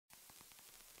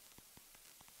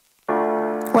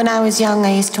When I was young,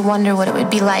 I used to wonder what it would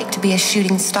be like to be a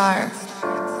shooting star,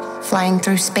 flying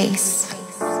through space.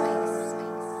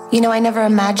 You know, I never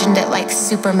imagined it like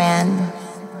Superman,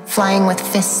 flying with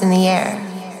fists in the air.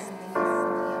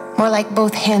 More like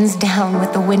both hands down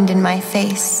with the wind in my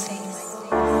face.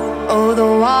 Oh, the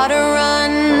water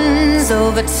runs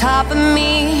over top of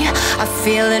me. I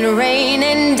feel it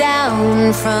raining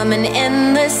down from an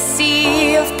endless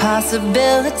sea of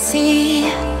possibility.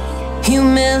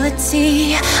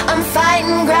 Humility, I'm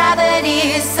fighting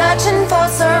gravity, searching for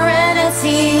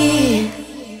serenity.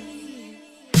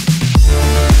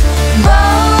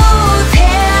 Both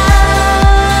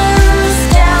hands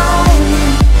down,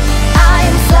 I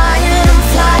am flying, I'm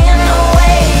flying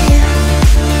away.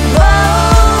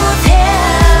 Both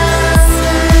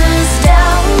hands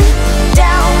down,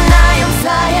 down, I am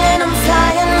flying, I'm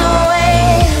flying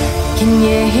away. Can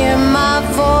you hear my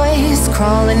voice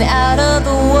crawling out of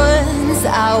the woods?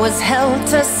 I was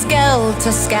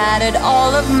helter-skelter, scattered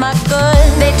all of my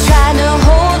goods. They tried to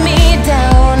hold me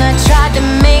down, I tried to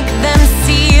make them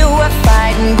see we're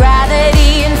fighting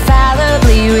gravity,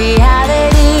 infallibly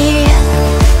reality.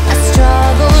 I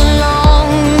struggled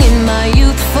long in my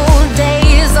youthful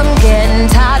days. I'm getting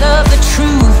tired of the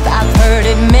truth, I've heard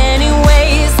it many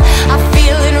ways. I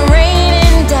feel it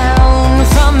raining down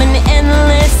from an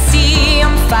endless sea.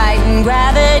 I'm fighting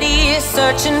gravity,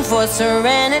 searching for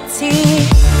serenity.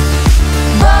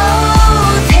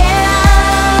 Both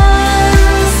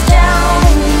hands down,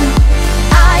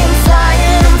 I am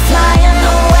flying, I'm flying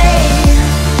away.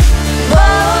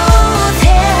 Both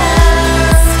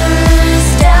hands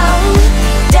down,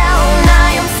 down, I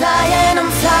am flying, I'm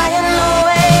flying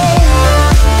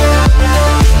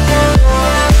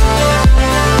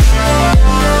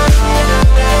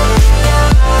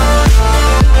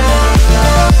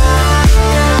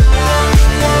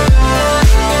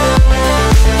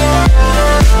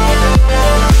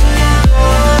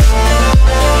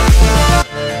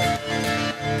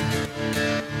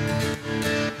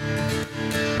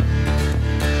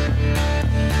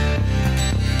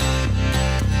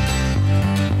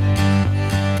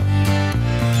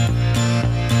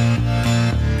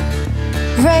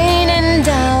raining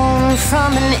down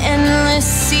from an endless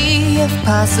sea of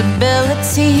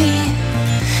possibility.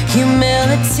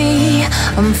 Humility,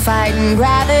 I'm fighting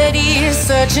gravity,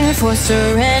 searching for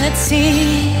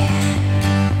serenity.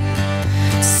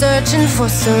 Searching for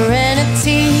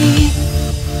serenity.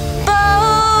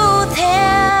 Both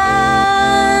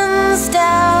hands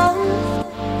down,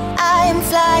 I am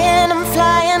flying, I'm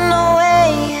flying away.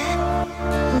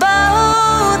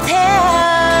 Both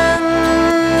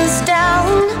hands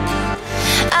down,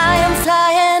 I am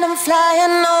flying, I'm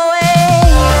flying away.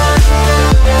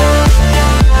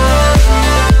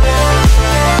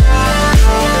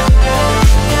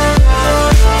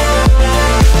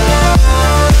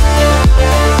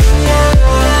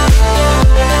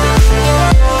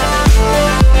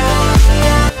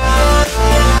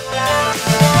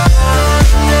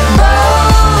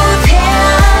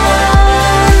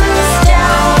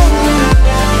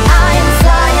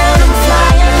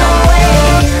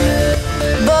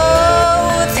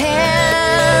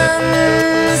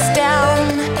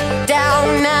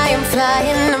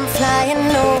 I'm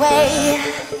flying away.